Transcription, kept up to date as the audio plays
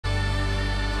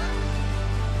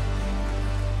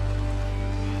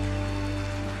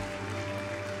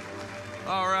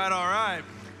All right.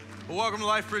 Well, welcome to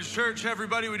Lifebridge Church,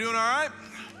 everybody. We doing all right?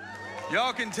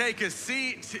 Y'all can take a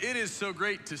seat. It is so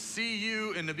great to see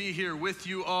you and to be here with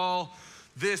you all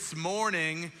this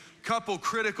morning. Couple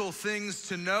critical things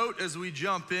to note as we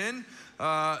jump in.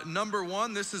 Number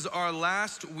one, this is our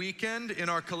last weekend in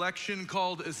our collection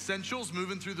called Essentials,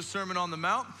 moving through the Sermon on the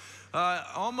Mount.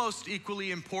 Almost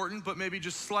equally important, but maybe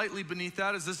just slightly beneath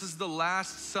that, is this is the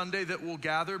last Sunday that we'll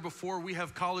gather before we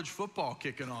have college football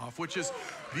kicking off, which is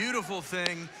a beautiful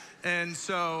thing. And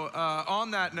so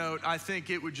on that note, I think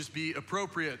it would just be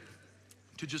appropriate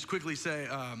to just quickly say,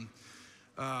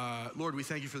 Lord, we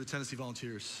thank you for the Tennessee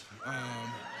Volunteers.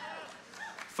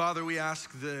 Father, we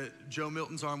ask that Joe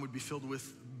Milton's arm would be filled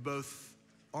with both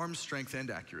arm strength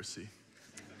and accuracy.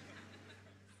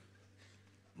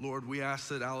 Lord, we ask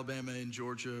that Alabama and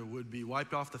Georgia would be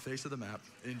wiped off the face of the map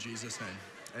in Jesus'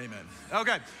 name, amen.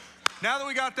 Okay, now that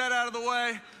we got that out of the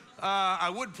way,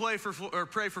 I would pray for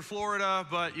Florida,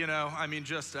 but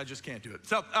I just can't do it.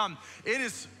 So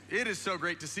it is so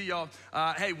great to see y'all.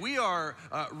 Hey, we are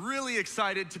really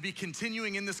excited to be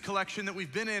continuing in this collection that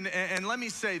we've been in. And let me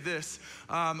say this,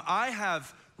 I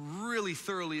have really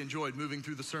thoroughly enjoyed moving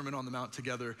through the Sermon on the Mount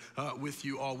together with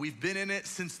you all. We've been in it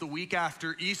since the week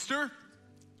after Easter.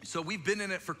 So we've been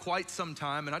in it for quite some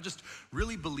time, and I just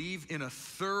really believe in a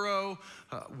thorough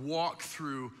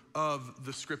walkthrough of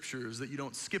the scriptures, that you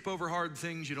don't skip over hard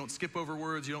things, you don't skip over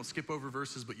words, you don't skip over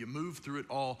verses, but you move through it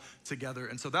all together.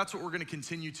 And so that's what we're gonna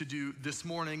continue to do this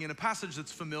morning in a passage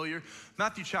that's familiar,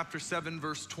 Matthew chapter 7,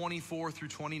 verse 24 through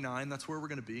 29, that's where we're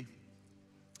gonna be.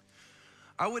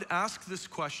 I would ask this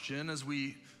question as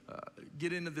we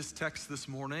get into this text this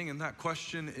morning, and that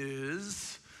question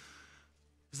is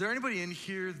there anybody in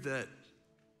here that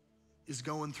is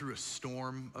going through a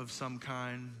storm of some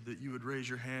kind, that you would raise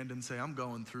your hand and say, I'm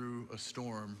going through a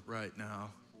storm right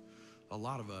now? A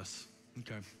lot of us,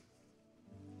 okay.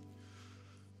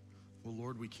 Well,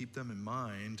 Lord, we keep them in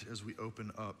mind as we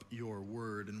open up your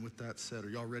word. And with that said, are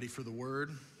y'all ready for the word?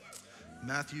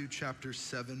 Matthew chapter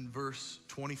 7, verse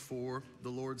 24, the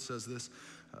Lord says this,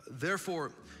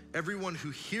 therefore, everyone who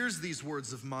hears these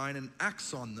words of mine and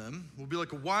acts on them will be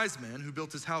like a wise man who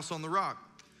built his house on the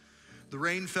rock. The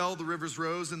rain fell, the rivers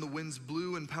rose, and the winds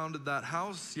blew and pounded that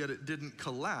house, yet it didn't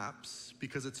collapse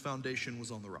because its foundation was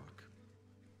on the rock.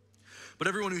 But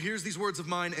everyone who hears these words of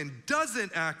mine and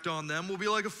doesn't act on them will be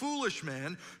like a foolish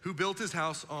man who built his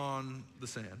house on the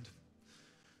sand.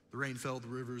 The rain fell, the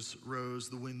rivers rose,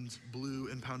 the winds blew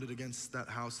and pounded against that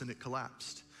house, and it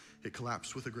collapsed. It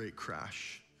collapsed with a great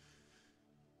crash.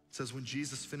 It says, when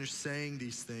Jesus finished saying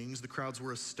these things, the crowds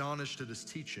were astonished at his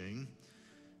teaching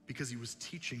because he was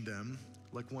teaching them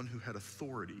like one who had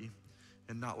authority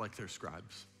and not like their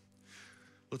scribes.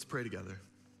 Let's pray together.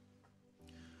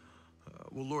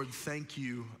 Well, Lord, thank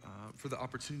you for the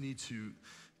opportunity to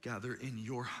gather in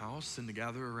your house and to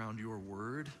gather around your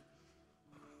word.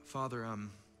 Father,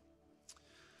 I'm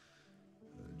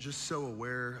just so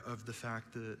aware of the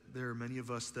fact that there are many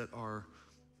of us that are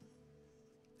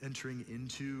entering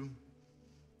into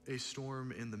a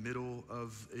storm, in the middle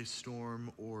of a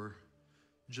storm, or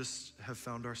just have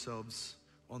found ourselves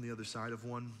on the other side of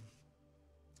one.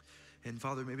 And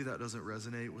Father, maybe that doesn't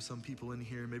resonate with some people in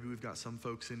here. Maybe we've got some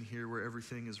folks in here where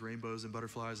everything is rainbows and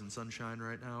butterflies and sunshine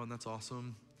right now, and that's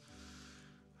awesome.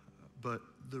 But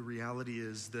the reality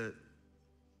is that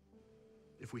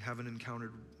if we haven't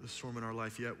encountered a storm in our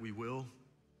life yet, we will,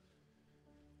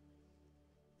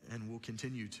 and we'll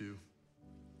continue to.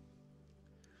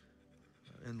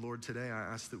 And Lord, today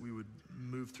I ask that we would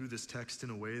move through this text in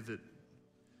a way that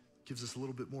gives us a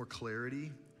little bit more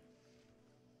clarity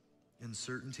and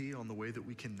certainty on the way that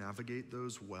we can navigate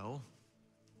those well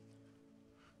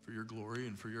for your glory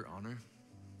and for your honor.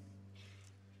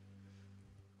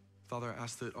 Father, I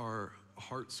ask that our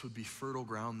hearts would be fertile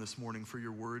ground this morning for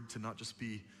your word to not just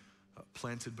be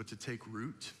planted, but to take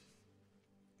root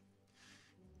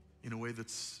in a way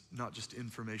that's not just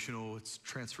informational, it's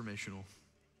transformational.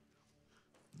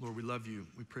 Lord, we love you,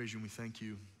 we praise you, and we thank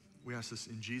you. We ask this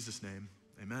in Jesus' name,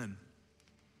 amen.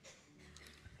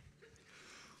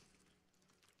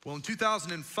 Well, in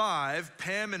 2005,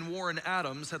 Pam and Warren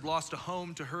Adams had lost a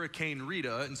home to Hurricane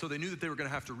Rita, and so they knew that they were gonna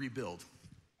have to rebuild.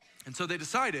 And so they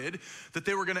decided that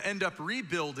they were gonna end up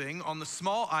rebuilding on the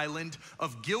small island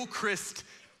of Gilchrist,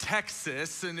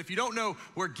 Texas. And if you don't know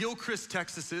where Gilchrist,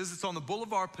 Texas is, it's on the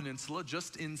Boulevard Peninsula,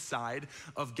 just inside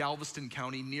of Galveston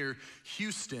County near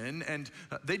Houston. And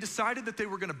they decided that they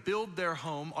were gonna build their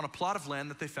home on a plot of land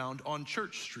that they found on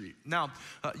Church Street. Now,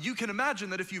 you can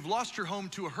imagine that if you've lost your home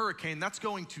to a hurricane, that's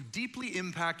going to deeply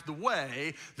impact the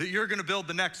way that you're gonna build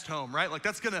the next home, right? Like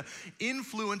that's gonna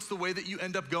influence the way that you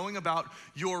end up going about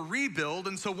your rebuild.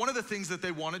 And so one of the things that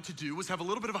they wanted to do was have a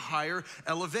little bit of a higher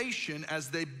elevation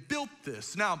as they built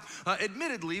this. Now,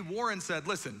 admittedly, Warren said,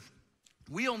 listen,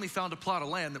 we only found a plot of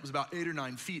land that was about 8 or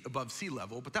 9 feet above sea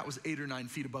level, but that was 8 or 9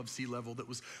 feet above sea level. That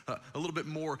was a little bit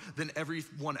more than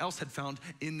everyone else had found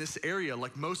in this area.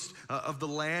 Like most of the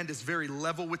land is very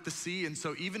level with the sea, and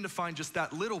so even to find just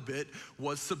that little bit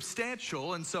was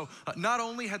substantial. And so not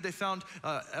only had they found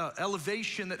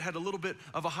elevation that had a little bit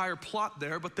of a higher plot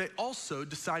there, but they also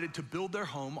decided to build their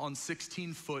home on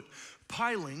 16-foot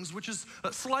pilings, which is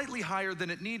slightly higher than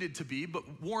it needed to be, but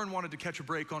Warren wanted to catch a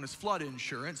break on his flood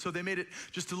insurance, so they made it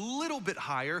just a little bit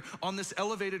higher on this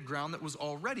elevated ground that was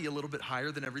already a little bit higher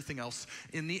than everything else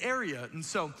in the area. And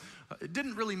so it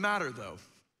didn't really matter though,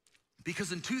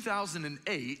 because in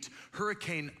 2008,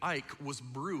 Hurricane Ike was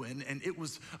brewing and it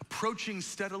was approaching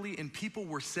steadily, and people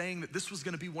were saying that this was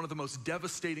gonna be one of the most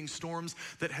devastating storms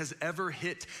that has ever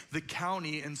hit the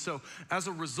county. And so as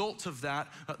a result of that,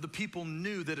 the people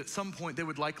knew that at some point they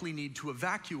would likely need to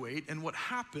evacuate. And what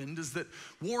happened is that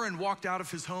Warren walked out of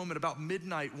his home at about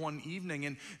midnight one evening,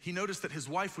 and he noticed that his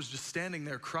wife was just standing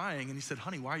there crying. And he said,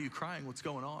 honey, why are you crying? What's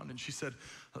going on? And she said,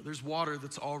 there's water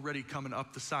that's already coming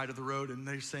up the side of the road, and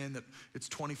they're saying that it's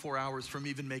 24 hours from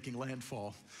even making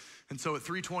landfall. And so at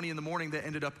 3:20 in the morning, they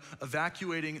ended up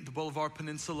evacuating the Boulevard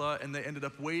Peninsula, and they ended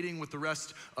up waiting with the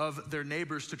rest of their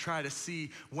neighbors to try to see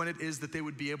when it is that they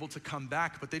would be able to come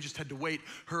back, but they just had to wait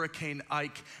Hurricane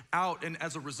Ike out. And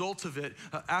as a result of it,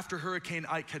 after Hurricane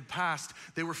Ike had passed,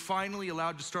 they were finally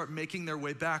allowed to start making their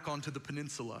way back onto the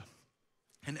peninsula.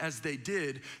 And as they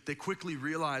did, they quickly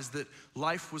realized that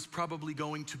life was probably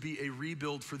going to be a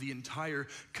rebuild for the entire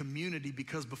community,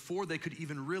 because before they could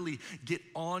even really get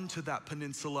onto that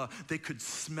peninsula, they could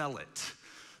smell it,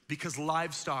 because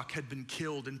livestock had been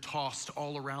killed and tossed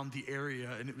all around the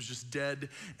area, and it was just dead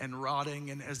and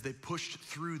rotting. And as they pushed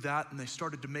through that and they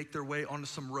started to make their way onto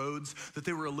some roads that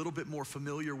they were a little bit more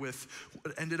familiar with,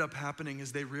 what ended up happening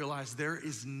is they realized there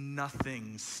is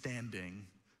nothing standing.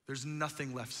 There's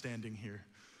nothing left standing here.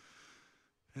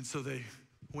 And so they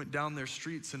went down their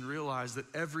streets and realized that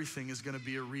everything is gonna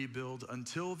be a rebuild,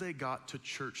 until they got to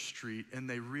Church Street and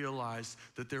they realized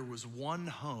that there was one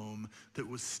home that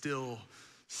was still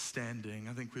standing.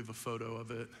 I think we have a photo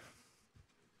of it.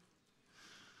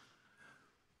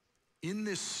 In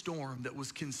this storm that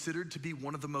was considered to be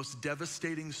one of the most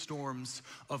devastating storms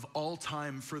of all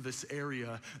time for this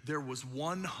area, there was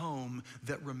one home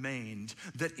that remained,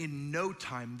 that in no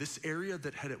time, this area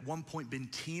that had at one point been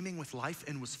teeming with life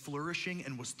and was flourishing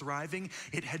and was thriving,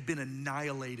 it had been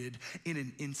annihilated in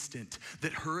an instant.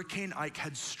 That Hurricane Ike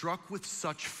had struck with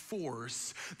such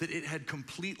force that it had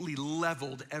completely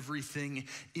leveled everything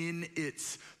in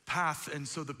its path. And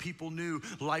so the people knew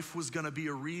life was gonna be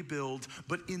a rebuild,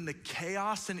 but in the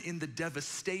chaos and in the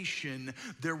devastation,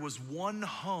 there was one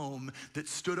home that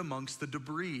stood amongst the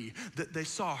debris. That they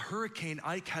saw Hurricane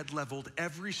Ike had leveled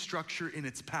every structure in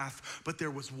its path, but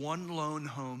there was one lone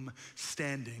home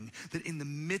standing. That in the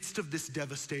midst of this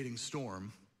devastating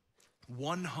storm,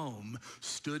 one home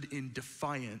stood in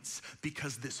defiance,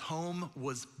 because this home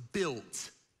was built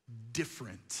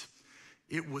different.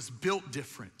 It was built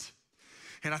different.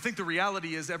 And I think the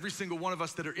reality is every single one of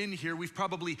us that are in here, we've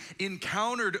probably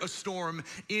encountered a storm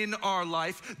in our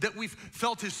life that we've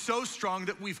felt is so strong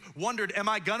that we've wondered, am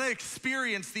I gonna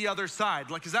experience the other side?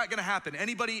 Like, is that gonna happen?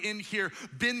 Anybody in here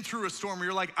been through a storm where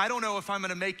you're like, I don't know if I'm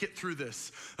gonna make it through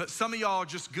this? Some of y'all are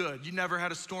just good. You never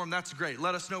had a storm, that's great.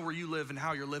 Let us know where you live and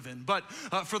how you're living. But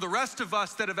for the rest of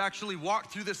us that have actually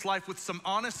walked through this life with some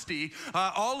honesty,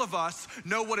 all of us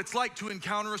know what it's like to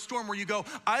encounter a storm where you go,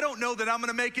 I don't know that I'm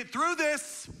gonna make it through this.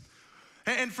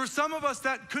 And for some of us,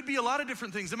 that could be a lot of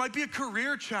different things. It might be a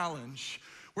career challenge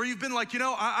where you've been like,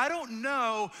 I don't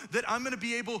know that I'm gonna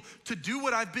be able to do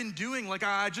what I've been doing. Like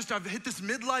I've hit this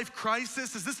midlife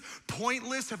crisis. Is this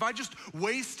pointless? Have I just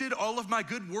wasted all of my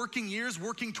good working years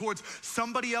working towards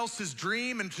somebody else's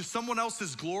dream and to someone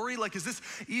else's glory? Like, is this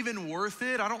even worth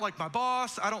it? I don't like my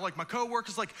boss. I don't like my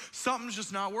coworkers. Like, something's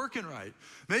just not working right.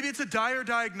 Maybe it's a dire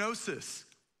diagnosis.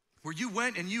 where you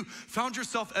went and you found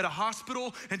yourself at a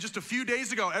hospital and just a few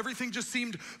days ago, everything just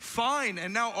seemed fine.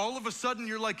 And now all of a sudden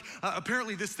you're like,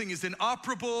 apparently this thing is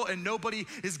inoperable and nobody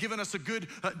is giving us a good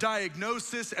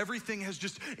diagnosis. Everything has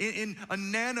just in a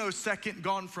nanosecond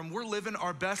gone from we're living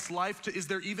our best life to is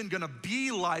there even gonna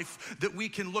be life that we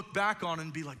can look back on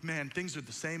and be like, man, things are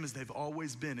the same as they've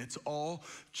always been. It's all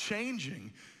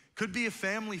changing. Could be a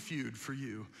family feud for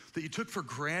you that you took for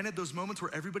granted, those moments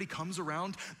where everybody comes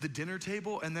around the dinner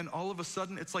table and then all of a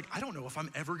sudden it's like, I don't know if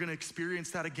I'm ever gonna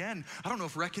experience that again. I don't know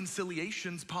if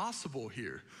reconciliation's possible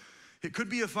here. It could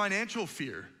be a financial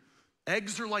fear.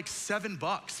 Eggs are like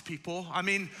 $7, people. I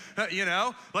mean,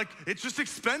 like it's just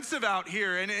expensive out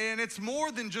here. And it's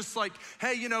more than just like,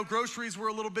 hey, groceries were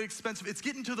a little bit expensive. It's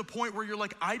getting to the point where you're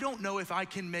like, I don't know if I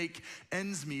can make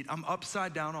ends meet. I'm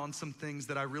upside down on some things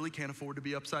that I really can't afford to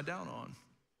be upside down on.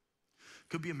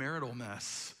 Could be a marital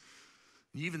mess.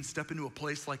 You even step into a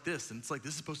place like this, and it's like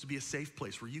this is supposed to be a safe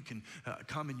place where you can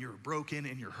come and you're broken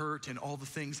and you're hurt and all the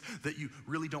things that you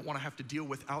really don't want to have to deal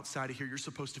with outside of here. You're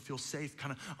supposed to feel safe,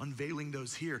 kind of unveiling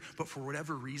those here. But for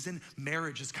whatever reason,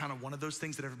 marriage is kind of one of those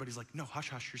things that everybody's like, no,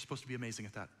 hush, hush, you're supposed to be amazing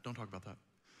at that. Don't talk about that.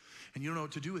 And you don't know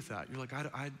what to do with that. You're like,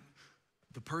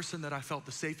 the person that I felt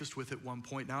the safest with at one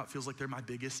point, now it feels like they're my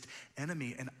biggest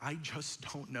enemy, and I just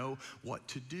don't know what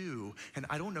to do. And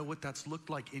I don't know what that's looked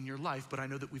like in your life, but I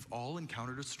know that we've all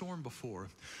encountered a storm before.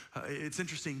 It's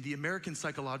interesting, the American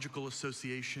Psychological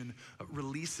Association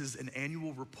releases an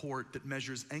annual report that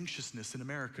measures anxiousness in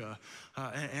America.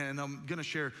 And I'm gonna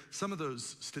share some of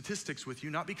those statistics with you,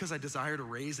 not because I desire to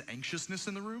raise anxiousness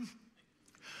in the room,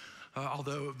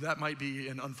 although that might be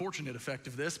an unfortunate effect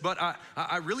of this, but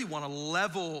I really want to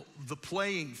level the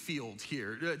playing field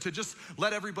here to just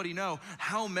let everybody know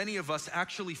how many of us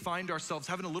actually find ourselves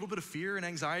having a little bit of fear and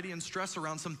anxiety and stress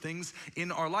around some things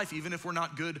in our life, even if we're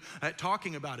not good at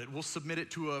talking about it. We'll submit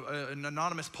it to an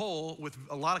anonymous poll with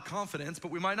a lot of confidence, but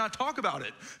we might not talk about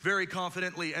it very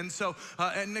confidently. And so,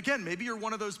 and again, maybe you're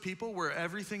one of those people where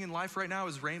everything in life right now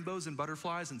is rainbows and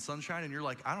butterflies and sunshine, and you're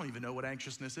like, I don't even know what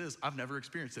anxiousness is. I've never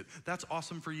experienced it. That's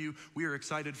awesome for you. We are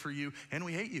excited for you, and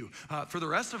we hate you. For the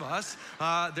rest of us,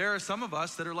 there are some of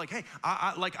us that are like, hey,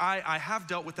 I have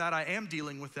dealt with that. I am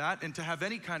dealing with that. And to have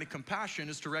any kind of compassion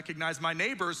is to recognize my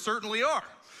neighbors certainly are.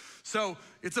 So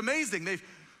it's amazing. They've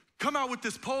come out with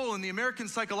this poll, and the American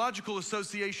Psychological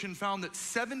Association found that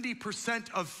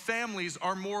 70% of families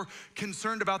are more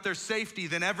concerned about their safety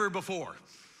than ever before.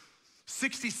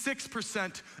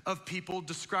 66% of people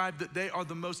describe that they are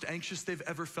the most anxious they've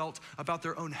ever felt about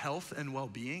their own health and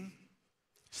well-being.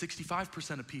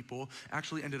 65% of people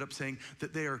actually ended up saying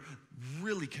that they are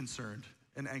really concerned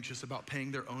and anxious about paying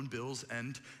their own bills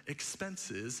and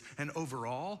expenses. And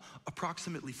overall,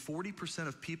 approximately 40%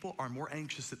 of people are more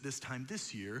anxious at this time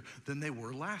this year than they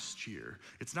were last year.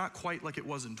 It's not quite like it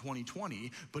was in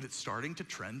 2020, but it's starting to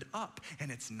trend up,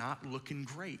 and it's not looking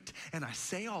great. And I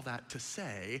say all that to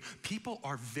say, people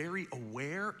are very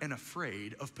aware and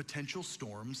afraid of potential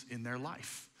storms in their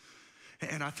life.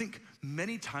 And I think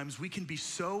many times we can be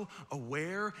so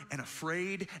aware and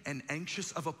afraid and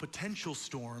anxious of a potential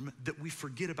storm that we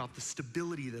forget about the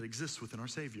stability that exists within our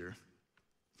Savior.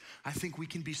 I think we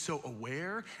can be so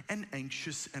aware and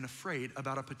anxious and afraid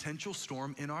about a potential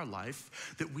storm in our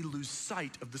life that we lose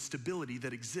sight of the stability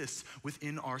that exists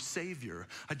within our Savior.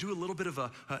 I do a little bit of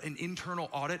an internal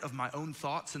audit of my own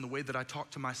thoughts and the way that I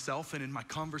talk to myself and in my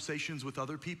conversations with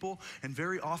other people. And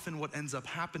very often what ends up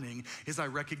happening is I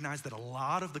recognize that a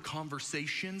lot of the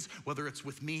conversations, whether it's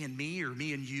with me and me or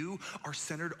me and you, are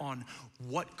centered on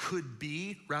what could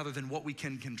be rather than what we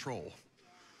can control.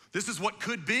 This is what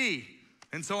could be.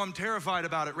 And so I'm terrified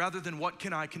about it rather than what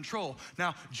can I control.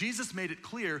 Now, Jesus made it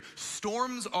clear,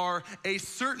 storms are a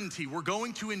certainty. We're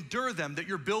going to endure them, that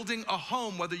you're building a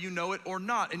home whether you know it or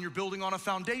not, and you're building on a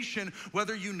foundation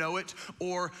whether you know it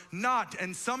or not.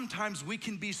 And sometimes we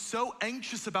can be so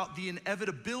anxious about the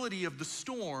inevitability of the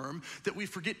storm that we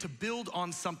forget to build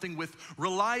on something with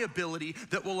reliability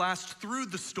that will last through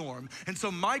the storm. And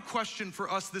so my question for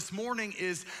us this morning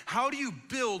is, how do you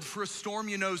build for a storm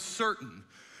you know is certain?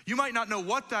 You might not know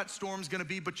what that storm's gonna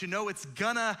be, but you know it's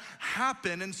gonna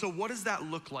happen. And so what does that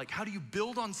look like? How do you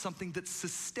build on something that's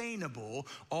sustainable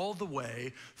all the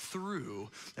way through?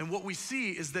 And what we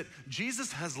see is that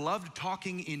Jesus has loved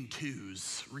talking in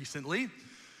twos recently.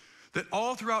 That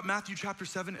all throughout Matthew chapter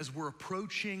 7, as we're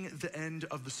approaching the end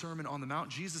of the Sermon on the Mount,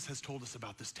 Jesus has told us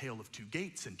about this tale of two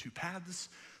gates and two paths.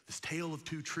 this tale of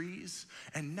two trees.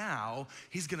 And now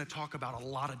he's gonna talk about a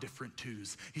lot of different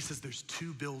twos. He says there's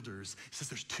two builders. He says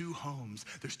there's two homes.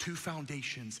 There's two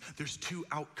foundations. There's two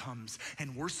outcomes.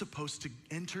 And we're supposed to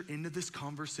enter into this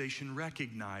conversation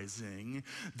recognizing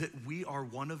that we are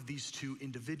one of these two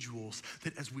individuals,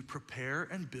 that as we prepare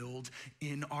and build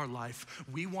in our life,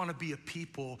 we wanna be a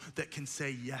people that can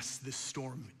say, yes, this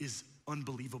storm is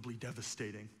unbelievably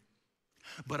devastating.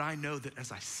 But I know that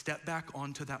as I step back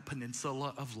onto that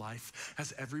peninsula of life,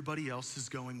 as everybody else is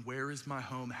going, where is my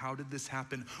home? How did this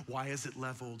happen? Why is it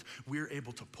leveled? We're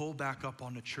able to pull back up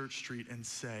on a church street and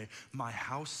say, my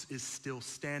house is still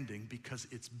standing because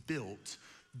it's built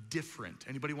different.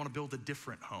 Anybody want to build a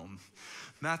different home?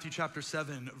 Matthew chapter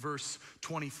 7, verse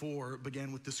 24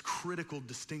 began with this critical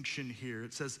distinction here.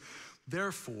 It says,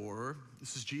 therefore,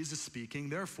 this is Jesus speaking,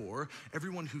 therefore,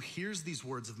 everyone who hears these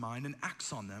words of mine and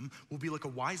acts on them will be like a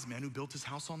wise man who built his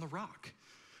house on the rock.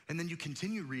 And then you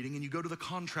continue reading and you go to the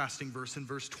contrasting verse in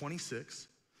verse 26.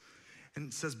 And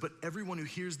it says, but everyone who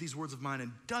hears these words of mine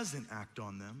and doesn't act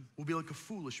on them will be like a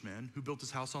foolish man who built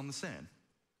his house on the sand.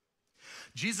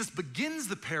 Jesus begins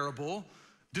the parable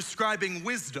describing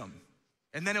wisdom,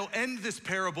 and then he'll end this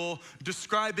parable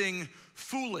describing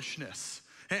foolishness.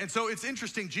 And so it's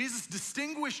interesting, Jesus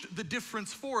distinguished the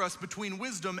difference for us between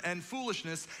wisdom and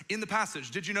foolishness in the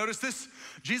passage. Did you notice this?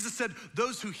 Jesus said,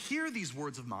 those who hear these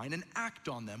words of mine and act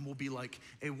on them will be like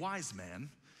a wise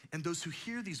man, and those who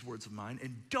hear these words of mine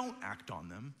and don't act on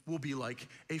them will be like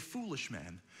a foolish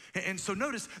man. And so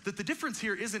notice that the difference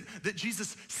here isn't that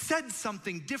Jesus said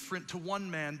something different to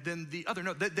one man than the other.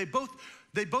 No, they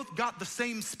both got the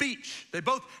same speech. They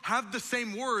both have the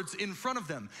same words in front of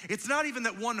them. It's not even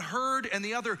that one heard and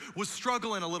the other was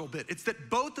struggling a little bit. It's that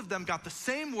both of them got the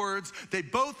same words. They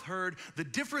both heard. The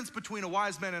difference between a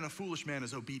wise man and a foolish man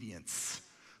is obedience.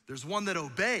 There's one that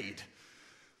obeyed.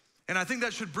 And I think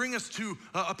that should bring us to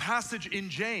a passage in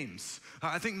James.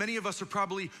 I think many of us are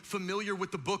probably familiar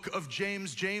with the book of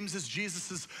James. James is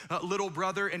Jesus's little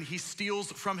brother, and he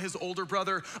steals from his older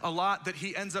brother a lot, that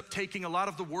he ends up taking a lot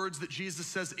of the words that Jesus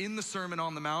says in the Sermon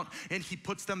on the Mount, and he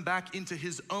puts them back into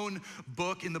his own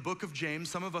book, in the book of James.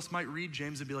 Some of us might read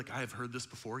James and be like, I have heard this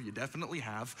before. You definitely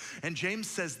have. And James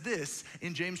says this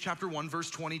in James chapter 1, verse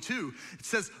 22. It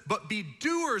says, but be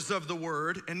doers of the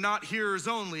word and not hearers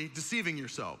only, deceiving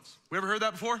yourselves. We ever heard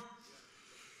that before?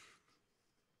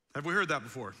 Have we heard that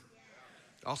before?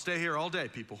 I'll stay here all day,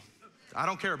 people. I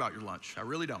don't care about your lunch. I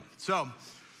really don't. So,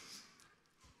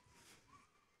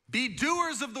 be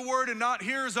doers of the word and not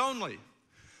hearers only.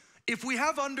 If we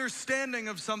have understanding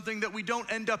of something that we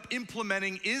don't end up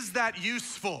implementing, is that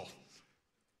useful?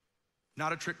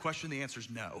 Not a trick question. The answer is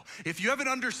no. If you have an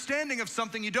understanding of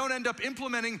something you don't end up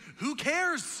implementing, who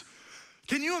cares?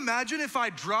 Can you imagine if I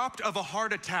dropped of a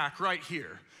heart attack right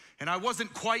here? And I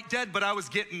wasn't quite dead, but I was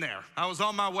getting there. I was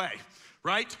on my way,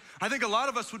 right? I think a lot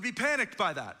of us would be panicked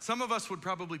by that. Some of us would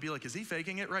probably be like, is he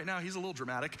faking it right now? He's a little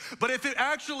dramatic. But if it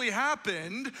actually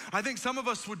happened, I think some of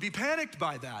us would be panicked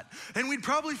by that. And we'd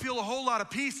probably feel a whole lot of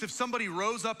peace if somebody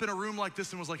rose up in a room like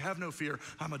this and was like, have no fear,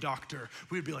 I'm a doctor.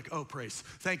 We'd be like, oh, praise,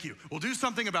 thank you. We'll do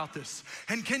something about this.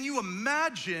 And can you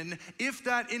imagine if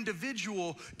that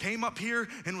individual came up here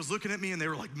and was looking at me and they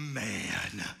were like,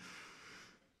 man,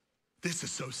 this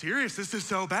is so serious, this is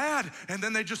so bad. And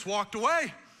then they just walked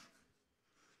away.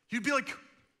 You'd be like,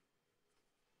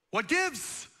 what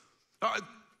gives?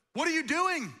 What are you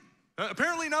doing?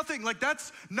 Apparently nothing. Like,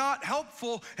 that's not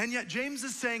helpful. And yet James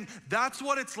is saying that's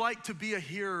what it's like to be a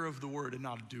hearer of the word and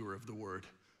not a doer of the word.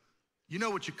 You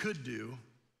know what you could do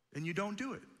and you don't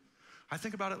do it. I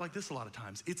think about it like this a lot of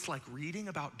times. It's like reading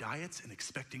about diets and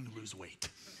expecting to lose weight.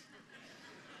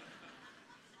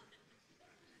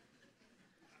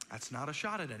 That's not a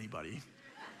shot at anybody.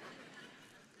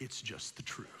 It's just the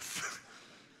truth.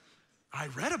 I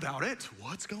read about it.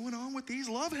 What's going on with these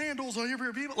love handles on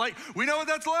your people? Like, we know what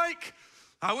that's like.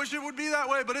 I wish it would be that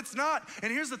way, but it's not.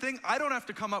 And here's the thing, I don't have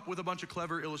to come up with a bunch of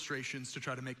clever illustrations to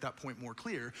try to make that point more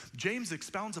clear. James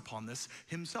expounds upon this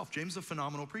himself. James is a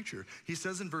phenomenal preacher. He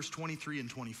says in verse 23 and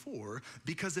 24,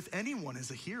 because if anyone is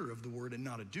a hearer of the word and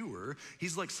not a doer,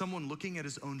 he's like someone looking at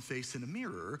his own face in a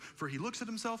mirror, for he looks at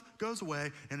himself, goes away,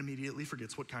 and immediately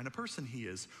forgets what kind of person he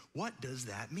is. What does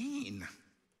that mean?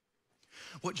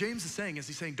 What James is saying is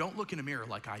he's saying, don't look in a mirror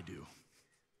like I do.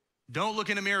 Don't look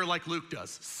in a mirror like Luke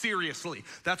does. Seriously,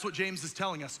 that's what James is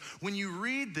telling us. When you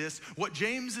read this, what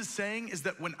James is saying is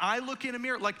that when I look in a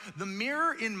mirror, like the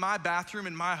mirror in my bathroom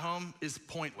in my home is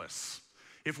pointless.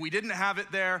 If we didn't have it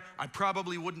there, I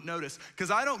probably wouldn't notice, because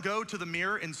I don't go to the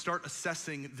mirror and start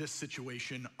assessing this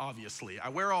situation, obviously. I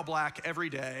wear all black every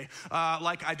day.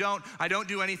 I don't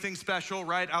do anything special,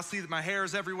 right? I'll see that my hair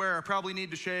is everywhere. I probably need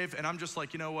to shave, and I'm just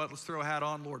like, you know what? Let's throw a hat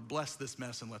on. Lord, bless this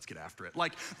mess, and let's get after it.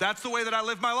 Like, that's the way that I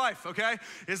live my life, okay?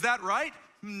 Is that right?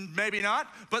 Maybe not,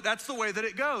 but that's the way that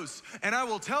it goes. And I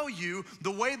will tell you,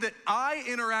 the way that I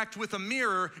interact with a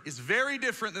mirror is very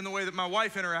different than the way that my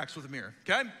wife interacts with a mirror,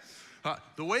 okay?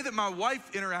 The way that my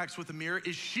wife interacts with a mirror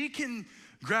is she can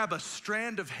grab a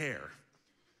strand of hair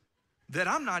that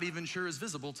I'm not even sure is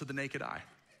visible to the naked eye.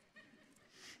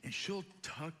 And she'll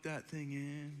tuck that thing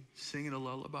in, sing it a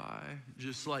lullaby,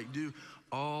 just like do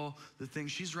all the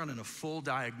things. She's running a full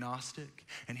diagnostic.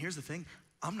 And here's the thing,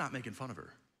 I'm not making fun of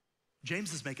her.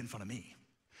 James is making fun of me.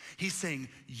 He's saying,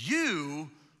 you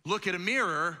look at a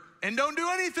mirror and don't do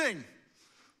anything.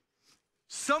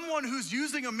 Someone who's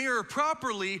using a mirror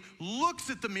properly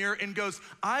looks at the mirror and goes,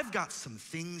 I've got some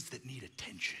things that need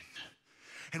attention.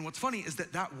 And what's funny is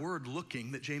that word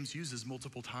looking that James uses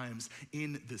multiple times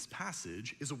in this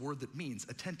passage is a word that means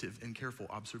attentive and careful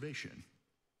observation.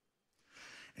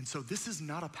 And so this is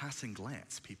not a passing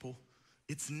glance, people.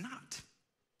 It's not.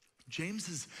 James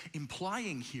is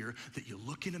implying here that you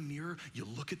look in a mirror, you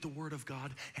look at the word of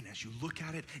God, and as you look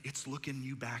at it, it's looking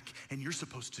you back, and you're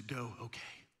supposed to go, okay,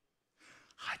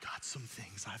 I got some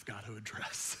things I've got to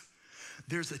address.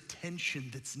 There's a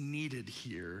tension that's needed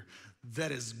here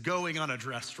that is going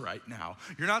unaddressed right now.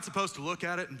 You're not supposed to look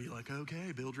at it and be like,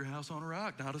 okay, build your house on a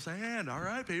rock, not a sand. All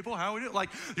right, people, how we do? Like,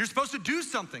 you're supposed to do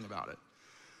something about it.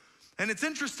 And it's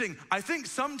interesting, I think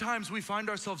sometimes we find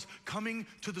ourselves coming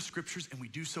to the scriptures and we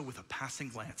do so with a passing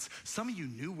glance. Some of you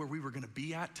knew where we were gonna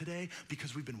be at today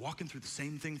because we've been walking through the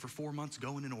same thing for 4 months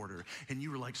going in order. And you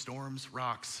were like, storms,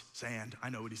 rocks, sand, I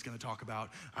know what he's gonna talk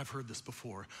about. I've heard this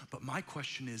before. But my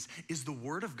question is the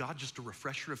word of God just a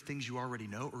refresher of things you already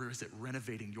know, or is it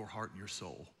renovating your heart and your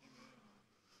soul?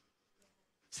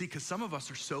 See, because some of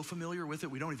us are so familiar with it,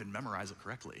 we don't even memorize it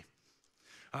correctly.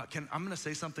 I'm gonna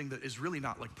say something that is really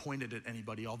not like pointed at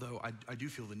anybody, although I do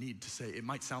feel the need to say it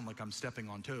might sound like I'm stepping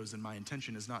on toes, and my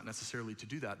intention is not necessarily to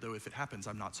do that, though if it happens,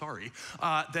 I'm not sorry.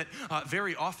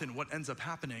 Very often what ends up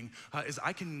happening is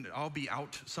I'll be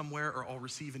out somewhere or I'll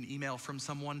receive an email from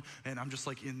someone, and I'm just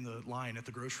like in the line at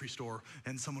the grocery store,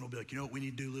 and someone will be like, you know what we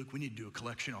need to do, Luke? We need to do a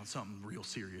collection on something real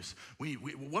serious.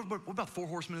 What about 4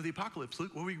 horsemen of the apocalypse,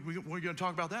 Luke? When are we gonna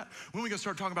talk about that? When are we gonna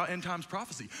start talking about end times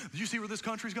prophecy? Do you see where this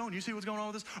country's going? Do you see what's going on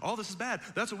with this? All this is bad.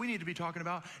 That's what we need to be talking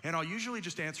about. And I'll usually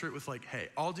just answer it with like, hey,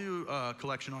 I'll do a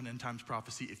collection on end times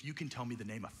prophecy if you can tell me the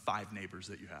name of 5 neighbors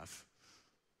that you have.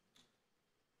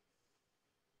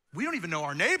 We don't even know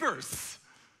our neighbors.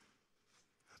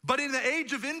 But in the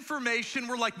age of information,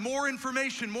 we're like more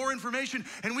information,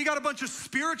 and we got a bunch of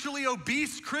spiritually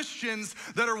obese Christians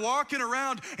that are walking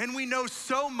around and we know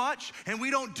so much and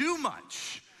we don't do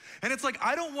much. And it's like,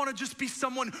 I don't want to just be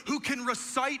someone who can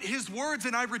recite his words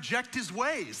and I reject his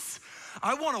ways.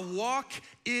 I want to walk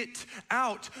it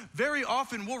out. Very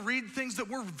often we'll read things that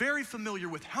we're very familiar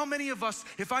with. How many of us,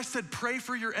 if I said pray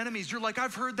for your enemies, you're like,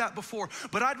 I've heard that before,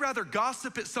 but I'd rather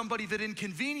gossip at somebody that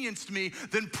inconvenienced me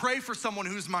than pray for someone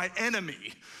who's my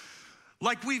enemy.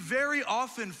 Like, we very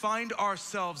often find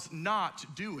ourselves not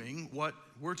doing what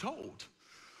we're told.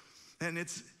 And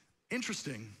it's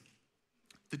interesting,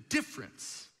 the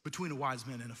difference between a wise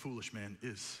man and a foolish man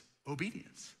is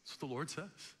obedience. That's what the Lord says.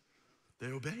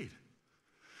 They obeyed.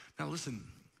 Now listen,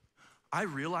 I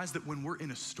realize that when we're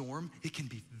in a storm, it can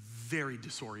be very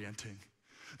disorienting.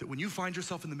 That when you find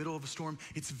yourself in the middle of a storm,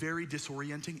 it's very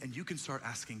disorienting, and you can start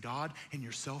asking God and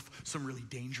yourself some really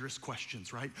dangerous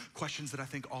questions, right? Questions that I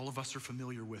think all of us are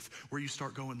familiar with, where you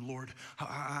start going, Lord,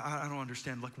 I don't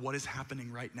understand, like, what is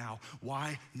happening right now?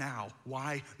 Why now?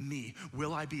 Why me?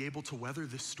 Will I be able to weather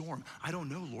this storm? I don't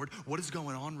know, Lord. What is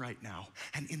going on right now?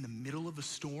 And in the middle of a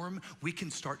storm, we can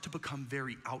start to become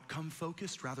very outcome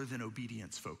focused rather than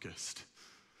obedience focused.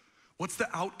 What's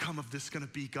the outcome of this gonna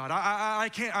be, God? I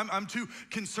can't, I'm too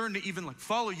concerned to even like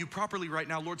follow you properly right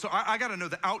now, Lord. So I gotta know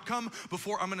the outcome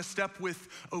before I'm gonna step with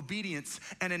obedience.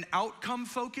 And an outcome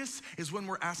focus is when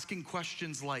we're asking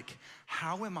questions like,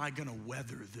 how am I gonna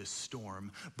weather this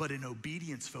storm? But an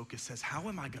obedience focus says, how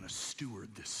am I gonna steward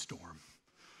this storm?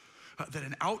 That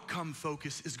an outcome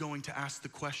focus is going to ask the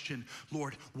question,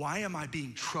 Lord, why am I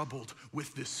being troubled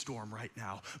with this storm right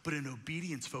now? But an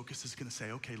obedience focus is gonna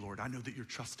say, okay, Lord, I know that you're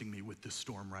trusting me with this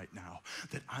storm right now,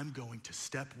 that I'm going to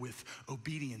step with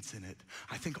obedience in it.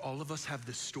 I think all of us have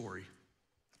this story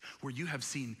where you have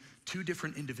seen 2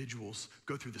 different individuals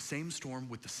go through the same storm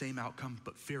with the same outcome,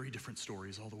 but very different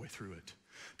stories all the way through it.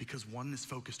 because one is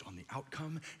focused on the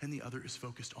outcome and the other is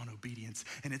focused on obedience.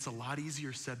 And it's a lot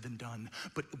easier said than done.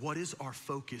 But what is our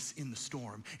focus in the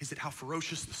storm? Is it how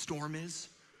ferocious the storm is?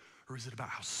 Or is it about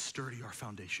how sturdy our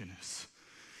foundation is?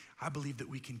 I believe that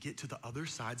we can get to the other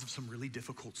sides of some really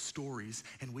difficult stories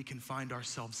and we can find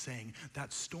ourselves saying,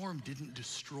 that storm didn't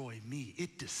destroy me,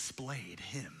 it displayed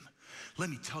him. Let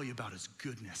me tell you about his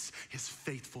goodness, his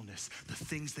faithfulness, the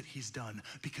things that he's done.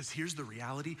 Because here's the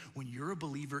reality, when you're a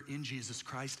believer in Jesus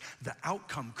Christ, the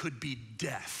outcome could be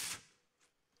death.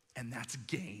 And that's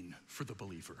gain for the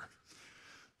believer,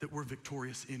 that we're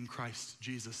victorious in Christ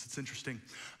Jesus. It's interesting,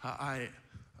 I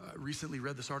recently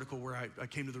read this article where I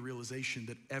came to the realization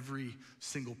that every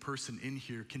single person in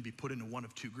here can be put into one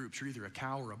of two groups. You're either a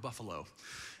cow or a buffalo.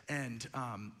 And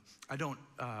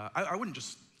I wouldn't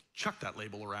just chuck that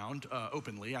label around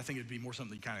openly. I think it'd be more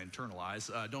something you kind of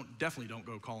internalize. Definitely don't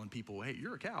go calling people, hey,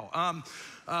 you're a cow.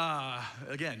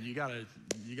 Again, you gotta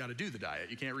do the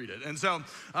diet. You can't read it. And so,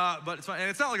 but it's fine.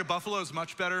 And it's not like a buffalo is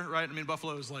much better, right? I mean,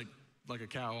 buffalo is like a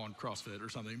cow on CrossFit or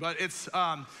something. But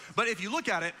but if you look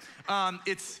at it,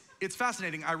 it's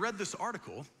fascinating. I read this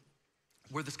article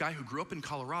where this guy who grew up in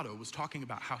Colorado was talking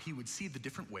about how he would see the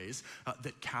different ways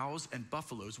that cows and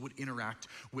buffaloes would interact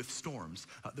with storms.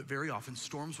 That very often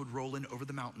storms would roll in over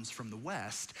the mountains from the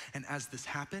west, and as this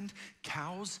happened,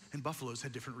 cows and buffaloes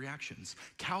had different reactions.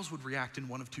 Cows would react in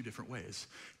one of two different ways.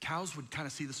 Cows would kind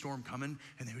of see the storm coming,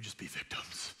 and they would just be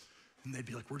victims. And they'd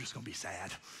be like, we're just gonna be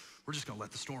sad. We're just gonna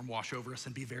let the storm wash over us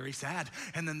and be very sad.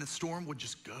 And then the storm would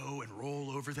just go and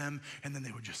roll over them, and then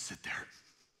they would just sit there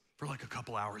for like a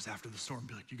couple hours after the storm,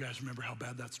 be like, you guys remember how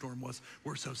bad that storm was?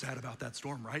 We're so sad about that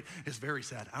storm, right? It's very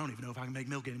sad. I don't even know if I can make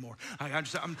milk anymore.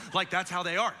 I'm like, that's how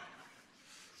they are.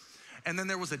 And then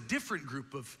there was a different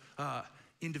group of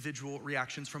individual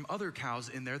reactions from other cows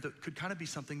in there that could kind of be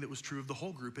something that was true of the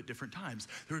whole group at different times.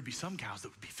 There would be some cows that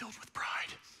would be filled with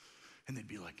pride. And they'd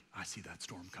be like, I see that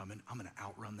storm coming. I'm gonna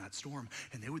outrun that storm.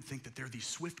 And they would think that they're these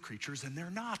swift creatures, and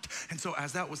they're not. And so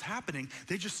as that was happening,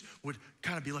 they just would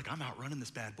kind of be like, I'm outrunning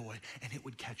this bad boy. And it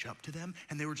would catch up to them,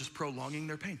 and they were just prolonging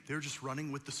their pain. They were just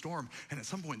running with the storm. And at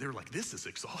some point, they were like, this is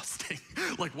exhausting.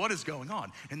 Like, what is going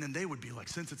on? And then they would be like,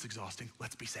 since it's exhausting,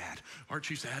 let's be sad. Aren't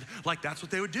you sad? Like, that's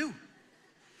what they would do.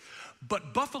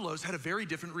 But buffaloes had a very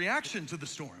different reaction to the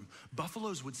storm.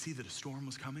 Buffaloes would see that a storm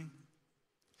was coming,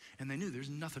 and they knew there's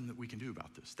nothing that we can do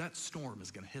about this. That storm is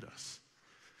gonna hit us.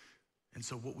 And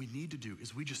so what we need to do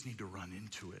is we just need to run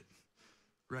into it,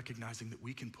 recognizing that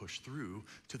we can push through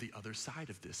to the other side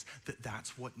of this,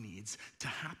 that's what needs to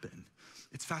happen.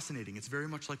 It's fascinating. It's very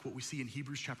much like what we see in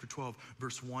Hebrews chapter 12,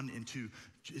 verse 1 and 2.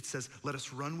 It says, let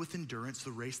us run with endurance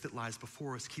the race that lies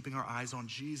before us, keeping our eyes on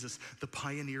Jesus, the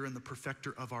pioneer and the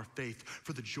perfecter of our faith.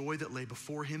 For the joy that lay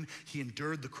before him, he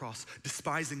endured the cross,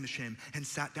 despising the shame, and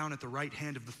sat down at the right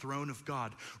hand of the throne of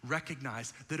God.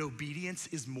 Recognize that obedience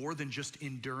is more than just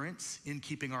endurance in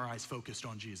keeping our eyes focused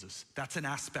on Jesus. That's an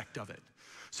aspect of it.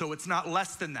 So it's not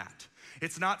less than that.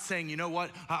 It's not saying, you know what,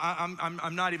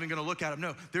 I'm not even gonna look at him.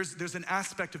 No, there's an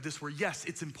aspect of this where yes,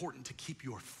 it's important to keep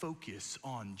your focus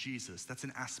on Jesus. That's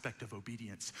an aspect of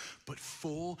obedience. But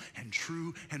full and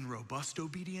true and robust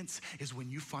obedience is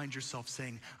when you find yourself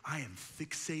saying, I am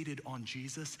fixated on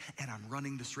Jesus and I'm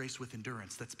running this race with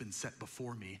endurance that's been set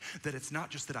before me. That it's not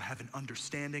just that I have an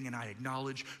understanding and I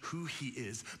acknowledge who he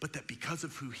is, but that because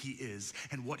of who he is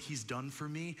and what he's done for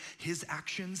me, his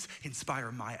actions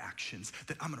inspire my actions.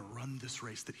 That I'm gonna run this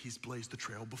race that he's blazed the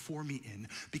trail before me in,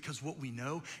 because what we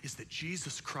know is that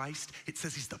Jesus Christ, it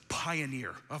says he's the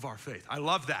pioneer of our faith. I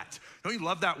love that. Don't you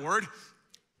love that word?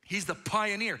 He's the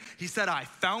pioneer. He said, I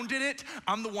founded it.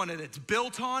 I'm the one that it's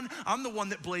built on. I'm the one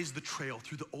that blazed the trail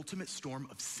through the ultimate storm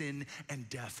of sin and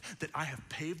death, that I have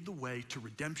paved the way to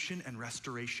redemption and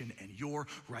restoration and your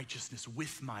righteousness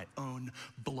with my own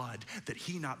blood, that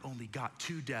he not only got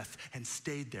to death and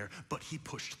stayed there, but he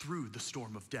pushed through the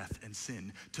storm of death and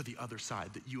sin to the other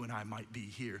side, that you and I might be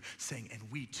here saying, and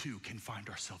we too can find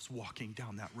ourselves walking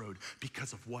down that road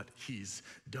because of what he's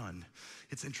done.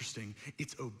 It's interesting.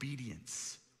 It's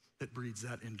obedience that breeds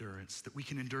that endurance, that we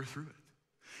can endure through it.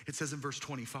 It says in verse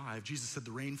 25, Jesus said,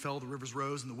 the rain fell, the rivers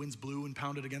rose, and the winds blew and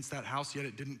pounded against that house, yet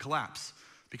it didn't collapse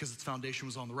because its foundation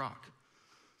was on the rock.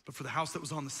 But for the house that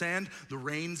was on the sand, the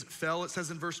rains fell, it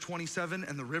says in verse 27,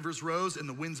 and the rivers rose and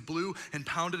the winds blew and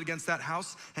pounded against that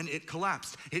house, and it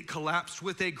collapsed. It collapsed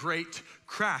with a great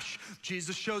crash.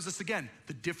 Jesus shows us again,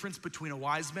 the difference between a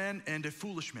wise man and a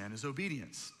foolish man is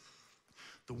obedience.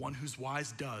 The one who's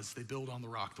wise does, they build on the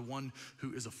rock. The one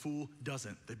who is a fool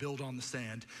doesn't, they build on the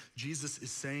sand. Jesus is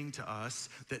saying to us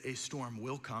that a storm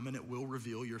will come and it will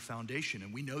reveal your foundation.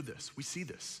 And we know this, we see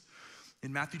this.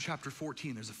 In Matthew chapter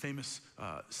 14, there's a famous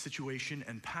situation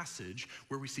and passage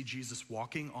where we see Jesus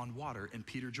walking on water and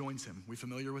Peter joins him. We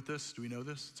familiar with this? Do we know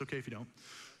this? It's okay if you don't.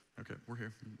 Okay, we're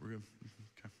here, we're good.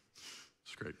 Okay,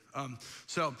 it's great.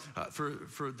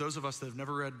 For those of us that have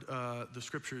never read the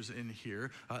scriptures in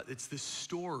here, it's this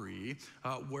story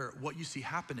where what you see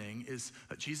happening is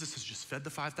Jesus has just fed the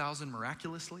 5,000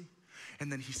 miraculously.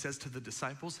 And then he says to the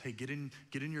disciples, hey, get in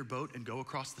your boat and go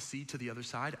across the sea to the other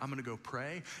side. I'm gonna go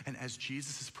pray. And as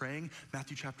Jesus is praying,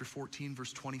 Matthew chapter 14,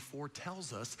 verse 24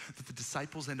 tells us that the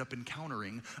disciples end up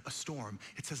encountering a storm.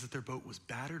 It says that their boat was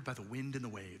battered by the wind and the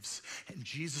waves. And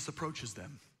Jesus approaches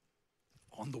them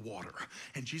on the water.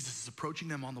 And Jesus is approaching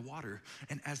them on the water.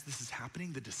 And as this is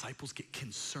happening, the disciples get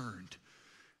concerned.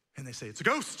 And they say, it's a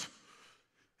ghost.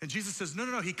 And Jesus says,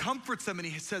 no. He comforts them and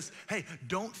he says, hey,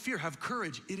 don't fear, have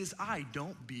courage. It is I,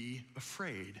 don't be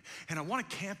afraid. And I wanna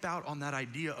camp out on that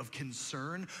idea of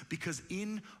concern because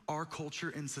in our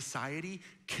culture and society,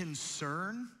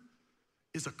 concern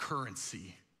is a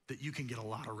currency that you can get a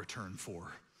lot of return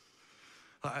for.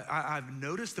 I've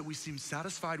noticed that we seem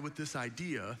satisfied with this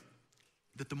idea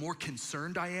that the more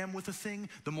concerned I am with a thing,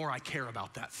 the more I care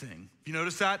about that thing. You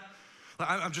notice that?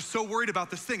 I'm just so worried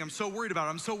about this thing. I'm so worried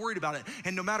about it.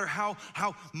 And no matter how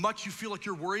much you feel like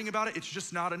you're worrying about it, it's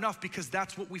just not enough because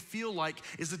that's what we feel like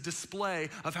is a display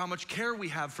of how much care we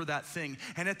have for that thing.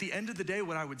 And at the end of the day,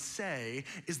 what I would say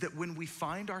is that when we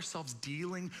find ourselves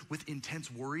dealing with intense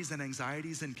worries and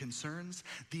anxieties and concerns,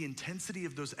 the intensity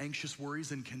of those anxious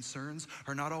worries and concerns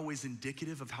are not always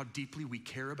indicative of how deeply we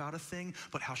care about a thing,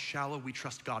 but how shallow we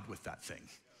trust God with that thing.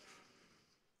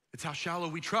 It's how shallow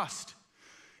we trust.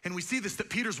 And we see this,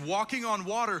 that Peter's walking on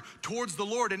water towards the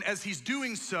Lord, and as he's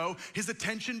doing so, his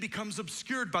attention becomes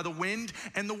obscured by the wind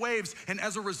and the waves, and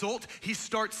as a result, he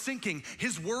starts sinking.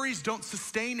 His worries don't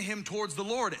sustain him towards the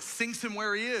Lord, it sinks him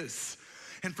where he is.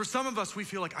 And for some of us, we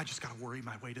feel like, I just gotta worry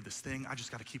my way to this thing, I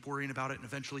just gotta keep worrying about it, and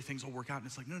eventually things will work out. And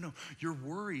it's like, no, your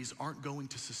worries aren't going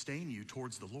to sustain you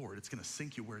towards the Lord, it's gonna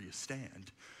sink you where you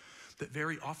stand. That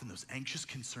very often those anxious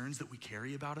concerns that we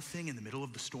carry about a thing in the middle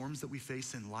of the storms that we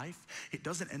face in life, it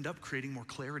doesn't end up creating more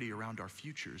clarity around our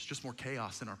futures, just more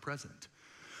chaos in our present.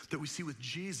 That we see with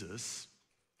Jesus,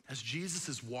 as Jesus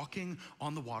is walking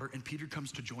on the water and Peter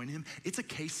comes to join him, it's a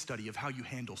case study of how you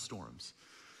handle storms.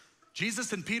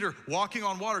 Jesus and Peter walking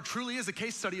on water truly is a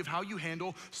case study of how you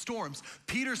handle storms.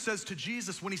 Peter says to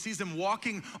Jesus when he sees him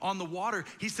walking on the water,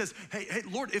 he says, hey,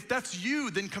 Lord, if that's you,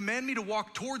 then command me to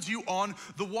walk towards you on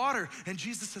the water. And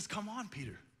Jesus says, come on,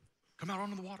 Peter, come out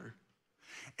onto the water.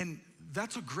 And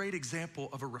that's a great example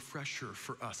of a refresher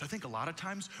for us. I think a lot of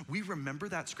times we remember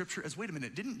that scripture as, wait a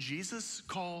minute, didn't Jesus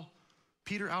call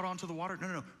Peter out onto the water?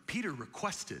 No. Peter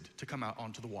requested to come out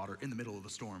onto the water in the middle of the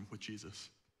storm with Jesus.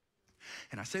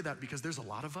 And I say that because there's a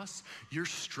lot of us, you're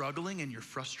struggling and you're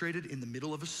frustrated in the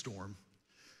middle of a storm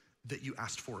that you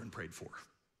asked for and prayed for.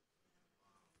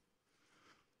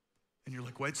 And you're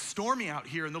like, well, it's stormy out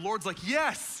here. And the Lord's like,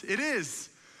 yes, it is.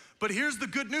 But here's the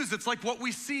good news. It's like what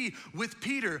we see with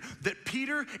Peter, that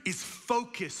Peter is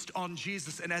focused on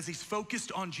Jesus. And as he's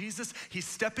focused on Jesus, he's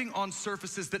stepping on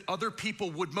surfaces that other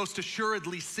people would most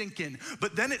assuredly sink in.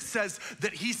 But then it says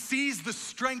that he sees the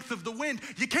strength of the wind.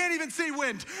 You can't even see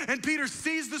wind. And Peter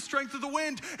sees the strength of the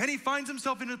wind and he finds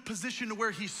himself in a position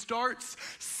where he starts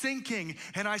sinking.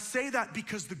 And I say that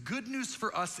because the good news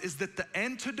for us is that the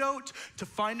antidote to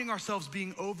finding ourselves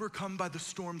being overcome by the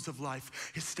storms of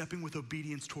life is stepping with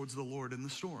obedience towards the Lord in the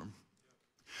storm.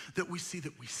 That we see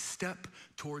that we step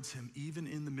towards him even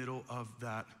in the middle of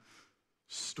that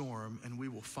storm, and we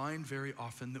will find very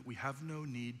often that we have no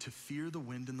need to fear the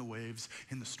wind and the waves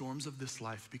in the storms of this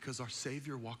life because our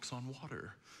Savior walks on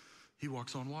water. He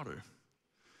walks on water.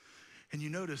 And you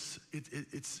notice,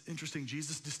 it's interesting,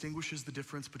 Jesus distinguishes the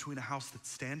difference between a house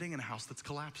that's standing and a house that's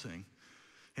collapsing.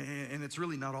 And it's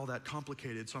really not all that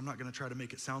complicated, so I'm not gonna try to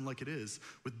make it sound like it is.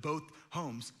 With both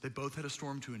homes, they both had a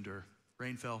storm to endure.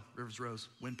 Rain fell, rivers rose,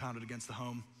 wind pounded against the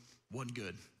home, one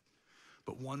good.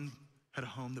 But one had a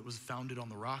home that was founded on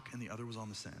the rock and the other was on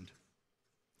the sand.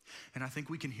 And I think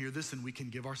we can hear this and we can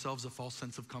give ourselves a false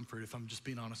sense of comfort, if I'm just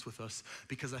being honest with us,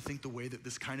 because I think the way that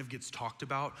this kind of gets talked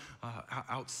about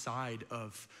outside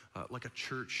of like a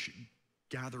church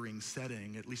gathering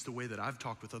setting, at least the way that I've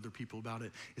talked with other people about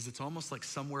it, is it's almost like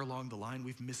somewhere along the line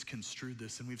we've misconstrued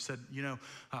this and we've said, you know,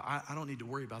 I don't need to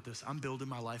worry about this. I'm building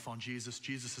my life on Jesus.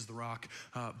 Jesus is the rock,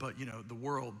 but you know, the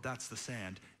world, that's the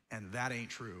sand. And that ain't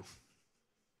true.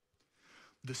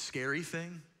 The scary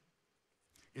thing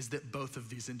is that both of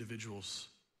these individuals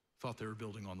thought they were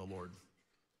building on the Lord.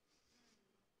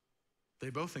 They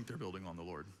both think they're building on the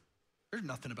Lord. There's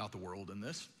nothing about the world in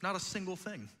this, not a single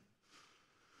thing.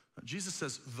 Jesus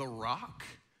says the rock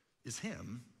is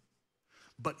him,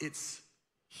 but it's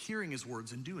hearing his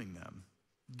words and doing them.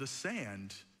 The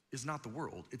sand is not the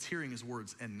world. It's hearing his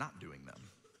words and not doing them.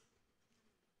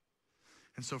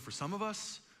 And so for some of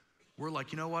us, we're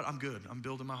like, you know what? I'm good. I'm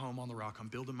building my home on the rock. I'm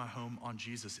building my home on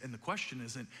Jesus. And the question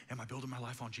isn't, am I building my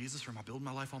life on Jesus or am I building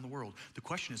my life on the world? The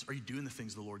question is, are you doing the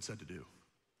things the Lord said to do?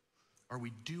 Are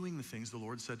we doing the things the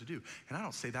Lord said to do? And I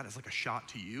don't say that as like a shot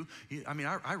to you. I mean,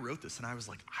 I wrote this and I was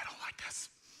like, I don't like this.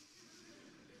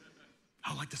 I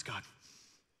don't like this, God.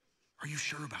 Are you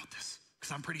sure about this?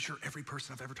 Because I'm pretty sure every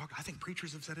person I've ever talked to, I think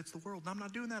preachers have said it's the world, and I'm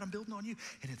not doing that. I'm building on you.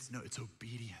 And it's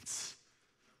obedience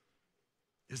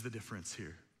is the difference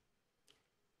here.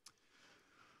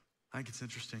 I think it's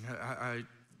interesting. I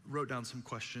wrote down some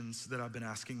questions that I've been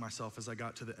asking myself as I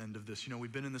got to the end of this. You know,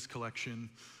 we've been in this collection,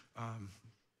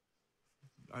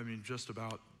 just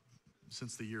about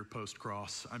since the year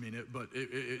post-cross.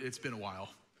 It's been a while.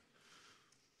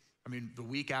 The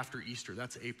week after Easter,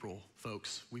 that's April,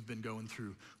 folks. We've been going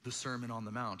through the Sermon on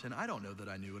the Mount. And I don't know that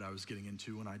I knew what I was getting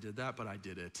into when I did that, but I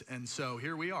did it. And so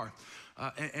here we are.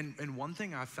 And one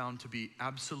thing I've found to be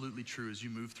absolutely true as you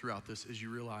move throughout this is you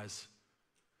realize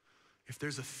if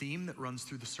there's a theme that runs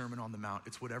through the Sermon on the Mount,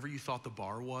 it's whatever you thought the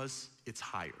bar was, it's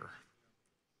higher.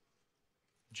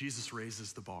 Jesus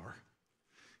raises the bar.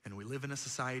 And we live in a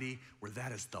society where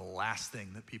that is the last thing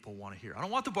that people want to hear. I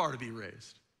don't want the bar to be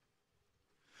raised.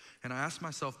 And I asked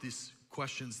myself these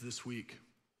questions this week.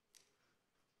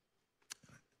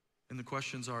 And the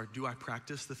questions are, do I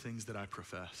practice the things that I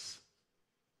profess?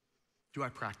 Do I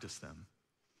practice them?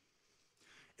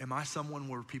 Am I someone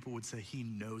where people would say he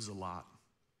knows a lot?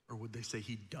 Or would they say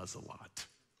he does a lot?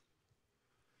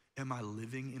 Am I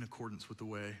living in accordance with the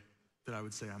way that I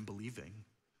would say I'm believing?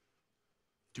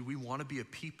 Do we want to be a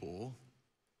people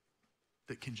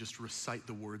that can just recite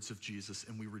the words of Jesus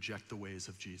and we reject the ways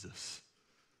of Jesus?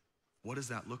 What does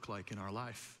that look like in our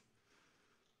life?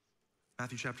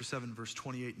 Matthew chapter 7, verse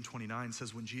 28 and 29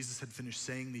 says, when Jesus had finished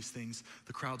saying these things,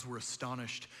 the crowds were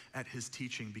astonished at his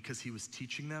teaching because he was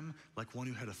teaching them like one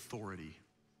who had authority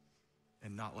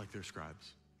and not like their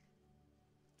scribes.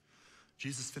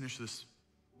 Jesus finished this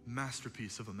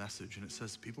masterpiece of a message and it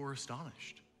says people were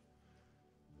astonished.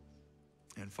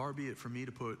 And far be it from me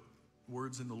to put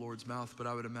words in the Lord's mouth, but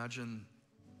I would imagine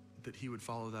that he would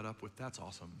follow that up with, that's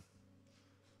awesome.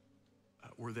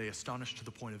 Were they astonished to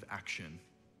the point of action,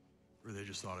 or they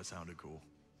just thought it sounded cool?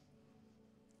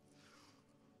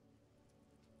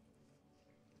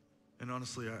 And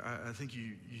honestly, I think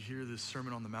you hear this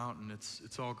Sermon on the Mount, and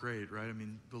it's all great, right?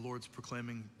 The Lord's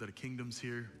proclaiming that a kingdom's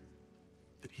here,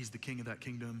 that he's the king of that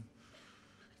kingdom.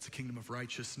 It's a kingdom of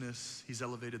righteousness. He's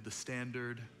elevated the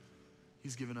standard.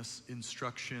 He's given us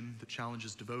instruction that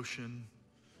challenges devotion.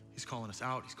 He's calling us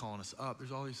out. He's calling us up.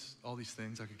 There's all these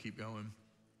things. I could keep going.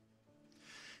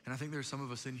 And I think there's some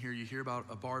of us in here, you hear about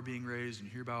a bar being raised and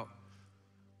you hear about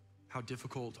how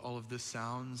difficult all of this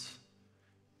sounds.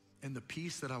 And the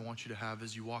peace that I want you to have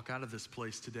as you walk out of this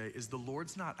place today is the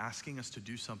Lord's not asking us to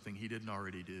do something he didn't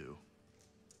already do.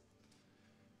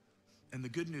 And the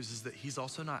good news is that he's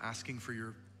also not asking for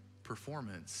your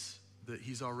performance, that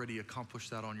he's already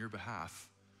accomplished that on your behalf.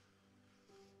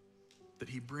 That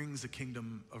he brings a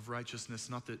kingdom of righteousness,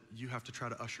 not that you have to try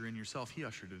to usher in yourself, he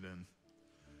ushered it in.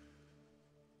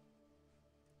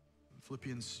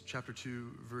 Philippians chapter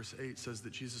 2, verse 8 says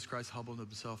that Jesus Christ humbled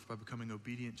himself by becoming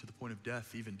obedient to the point of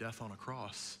death, even death on a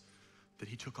cross, that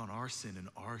he took on our sin and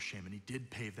our shame, and he did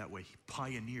pave that way. He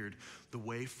pioneered the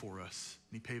way for us,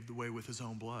 and he paved the way with his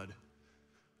own blood.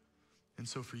 And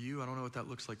so for you, I don't know what that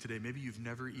looks like today. Maybe you've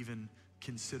never even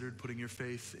considered putting your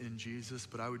faith in Jesus,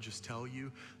 but I would just tell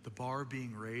you, the bar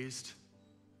being raised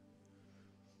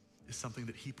is something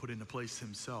that he put into place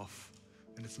himself.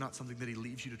 And it's not something that he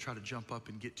leaves you to try to jump up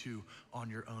and get to on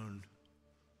your own,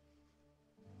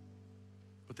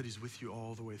 but that he's with you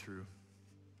all the way through.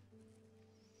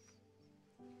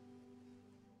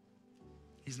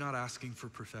 He's not asking for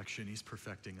perfection, he's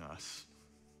perfecting us.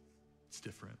 It's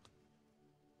different.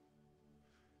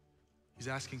 He's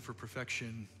asking for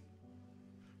perfection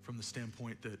from the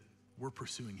standpoint that we're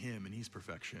pursuing him and he's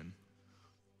perfection.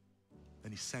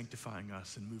 And he's sanctifying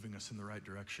us and moving us in the right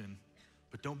direction.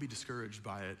 But don't be discouraged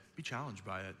by it. Be challenged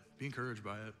by it. Be encouraged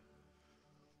by it.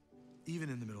 Even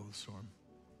in the middle of the storm.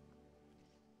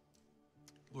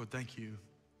 Lord, thank you.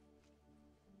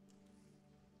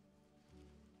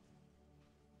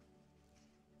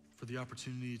 For the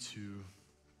opportunity to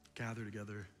gather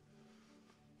together.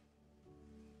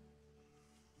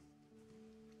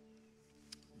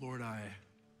 Lord, I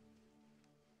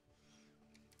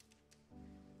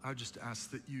just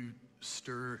ask that you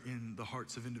stir in the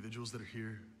hearts of individuals that are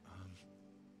here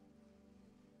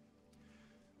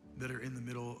that are in the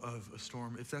middle of a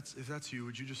storm. If that's you,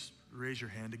 would you just raise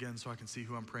your hand again so I can see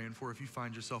who I'm praying for if you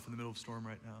find yourself in the middle of a storm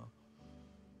right now?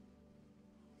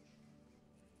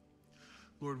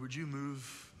 Lord, would you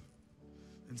move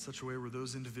in such a way where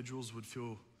those individuals would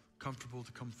feel comfortable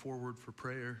to come forward for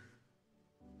prayer?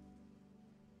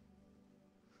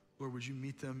 Lord, would you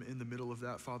meet them in the middle of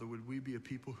that? Father, would we be a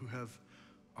people who have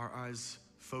our eyes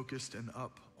focused and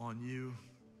up on you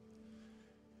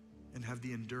and have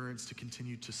the endurance to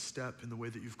continue to step in the way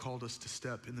that you've called us to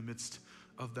step in the midst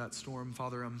of that storm?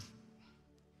 Father, I'm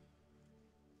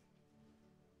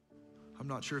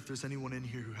not sure if there's anyone in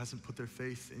here who hasn't put their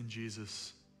faith in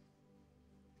Jesus.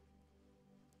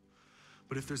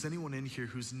 But if there's anyone in here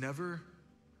who's never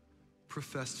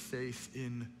professed faith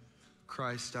in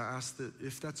Christ, I ask that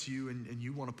if that's you and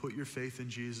you want to put your faith in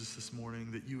Jesus this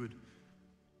morning, that you would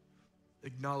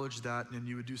acknowledge that, and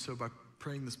you would do so by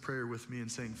praying this prayer with me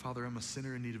and saying, Father, I'm a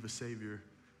sinner in need of a Savior.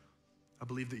 I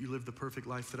believe that you lived the perfect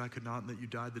life that I could not, and that you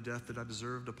died the death that I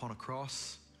deserved upon a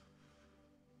cross,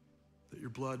 that your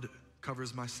blood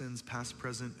covers my sins past,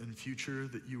 present, and future,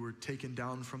 that you were taken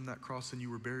down from that cross and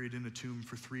you were buried in a tomb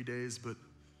for 3 days, but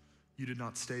you did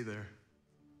not stay there.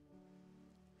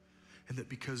 And that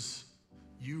because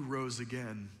you rose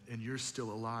again and you're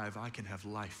still alive, I can have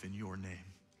life in your name.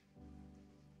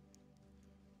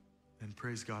 And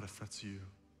praise God if that's you.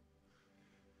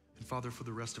 And Father, for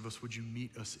the rest of us, would you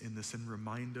meet us in this and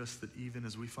remind us that even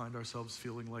as we find ourselves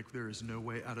feeling like there is no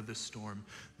way out of this storm,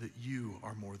 that you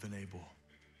are more than able,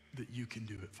 that you can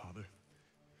do it, Father.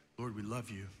 Lord, we love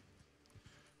you.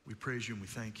 We praise you and we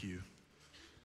thank you.